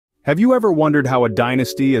Have you ever wondered how a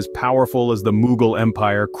dynasty as powerful as the Mughal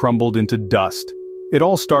Empire crumbled into dust? It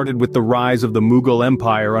all started with the rise of the Mughal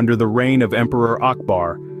Empire under the reign of Emperor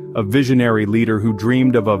Akbar, a visionary leader who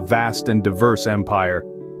dreamed of a vast and diverse empire.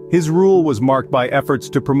 His rule was marked by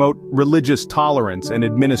efforts to promote religious tolerance and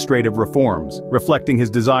administrative reforms, reflecting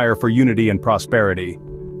his desire for unity and prosperity.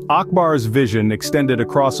 Akbar's vision extended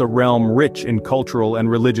across a realm rich in cultural and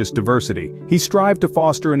religious diversity. He strived to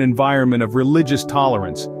foster an environment of religious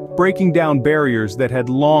tolerance, breaking down barriers that had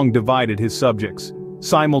long divided his subjects.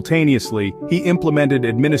 Simultaneously, he implemented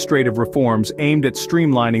administrative reforms aimed at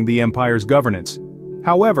streamlining the empire's governance.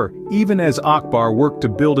 However, even as Akbar worked to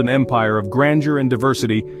build an empire of grandeur and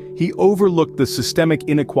diversity, he overlooked the systemic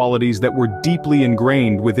inequalities that were deeply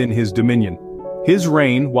ingrained within his dominion. His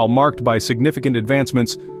reign, while marked by significant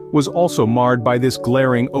advancements, was also marred by this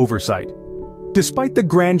glaring oversight. Despite the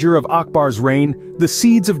grandeur of Akbar's reign, the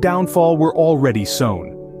seeds of downfall were already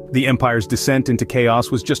sown. The empire's descent into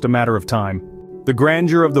chaos was just a matter of time. The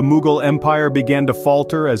grandeur of the Mughal Empire began to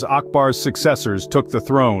falter as Akbar's successors took the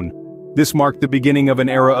throne. This marked the beginning of an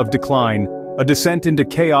era of decline, a descent into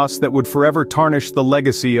chaos that would forever tarnish the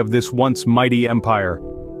legacy of this once mighty empire.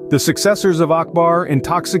 The successors of Akbar,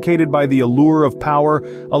 intoxicated by the allure of power,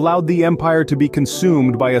 allowed the empire to be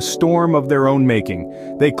consumed by a storm of their own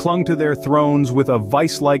making. They clung to their thrones with a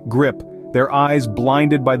vice-like grip, their eyes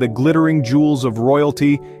blinded by the glittering jewels of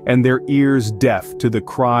royalty and their ears deaf to the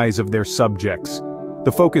cries of their subjects.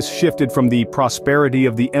 The focus shifted from the prosperity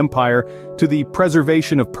of the empire to the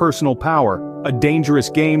preservation of personal power, a dangerous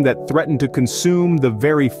game that threatened to consume the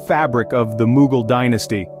very fabric of the Mughal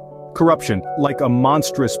dynasty. Corruption, like a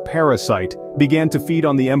monstrous parasite, began to feed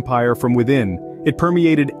on the empire from within. It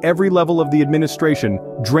permeated every level of the administration,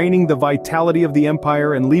 draining the vitality of the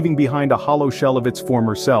empire and leaving behind a hollow shell of its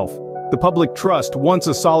former self. The public trust, once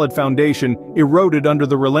a solid foundation, eroded under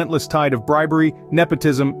the relentless tide of bribery,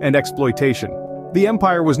 nepotism, and exploitation. The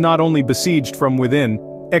empire was not only besieged from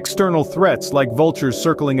within, external threats like vultures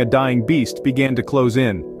circling a dying beast began to close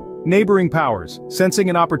in. Neighboring powers, sensing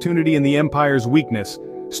an opportunity in the empire's weakness,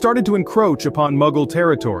 started to encroach upon Mughal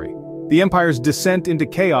territory. The empire's descent into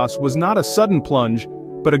chaos was not a sudden plunge,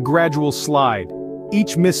 but a gradual slide.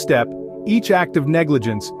 Each misstep, each act of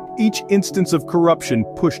negligence, each instance of corruption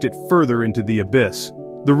pushed it further into the abyss.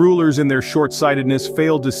 The rulers in their short-sightedness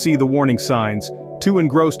failed to see the warning signs, too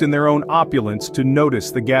engrossed in their own opulence to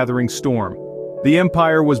notice the gathering storm. The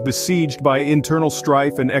empire was besieged by internal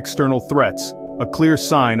strife and external threats, a clear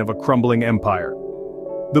sign of a crumbling empire.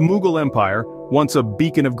 The Mughal Empire, once a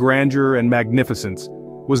beacon of grandeur and magnificence,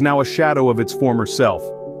 was now a shadow of its former self,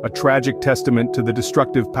 a tragic testament to the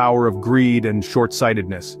destructive power of greed and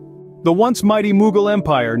short-sightedness. The once mighty Mughal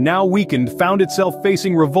Empire, now weakened, found itself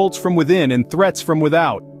facing revolts from within and threats from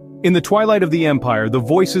without. In the twilight of the empire, the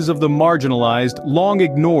voices of the marginalized, long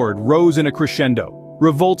ignored, rose in a crescendo.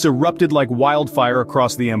 Revolts erupted like wildfire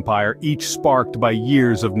across the empire, each sparked by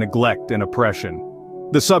years of neglect and oppression.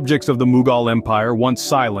 The subjects of the Mughal Empire, once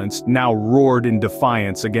silenced, now roared in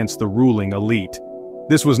defiance against the ruling elite.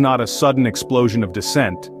 This was not a sudden explosion of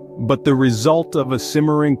dissent, but the result of a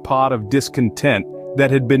simmering pot of discontent that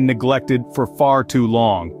had been neglected for far too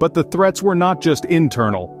long. But the threats were not just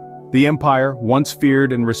internal. The empire, once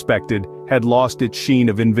feared and respected, had lost its sheen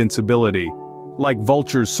of invincibility. Like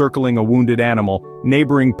vultures circling a wounded animal,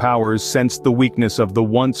 neighboring powers sensed the weakness of the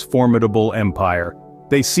once formidable empire.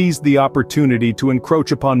 They seized the opportunity to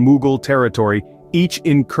encroach upon Mughal territory, each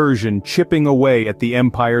incursion chipping away at the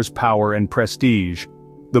empire's power and prestige.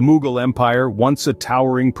 The Mughal Empire, once a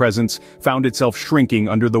towering presence, found itself shrinking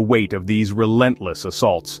under the weight of these relentless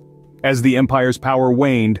assaults. As the empire's power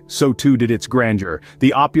waned, so too did its grandeur.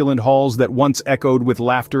 The opulent halls that once echoed with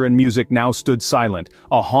laughter and music now stood silent,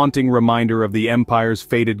 a haunting reminder of the empire's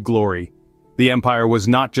faded glory. The empire was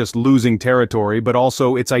not just losing territory but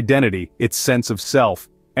also its identity, its sense of self.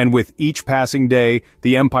 And with each passing day,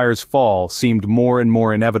 the empire's fall seemed more and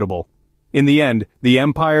more inevitable. In the end, the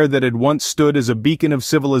empire that had once stood as a beacon of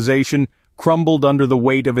civilization crumbled under the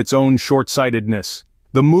weight of its own short-sightedness.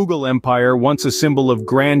 The Mughal Empire, once a symbol of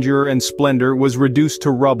grandeur and splendor, was reduced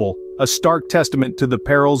to rubble, a stark testament to the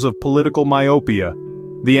perils of political myopia.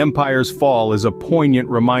 The empire's fall is a poignant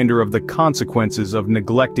reminder of the consequences of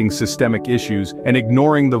neglecting systemic issues and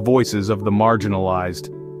ignoring the voices of the marginalized.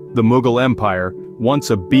 The Mughal Empire, once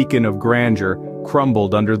a beacon of grandeur,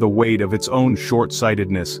 crumbled under the weight of its own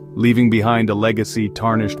short-sightedness, leaving behind a legacy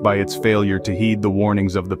tarnished by its failure to heed the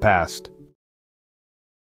warnings of the past.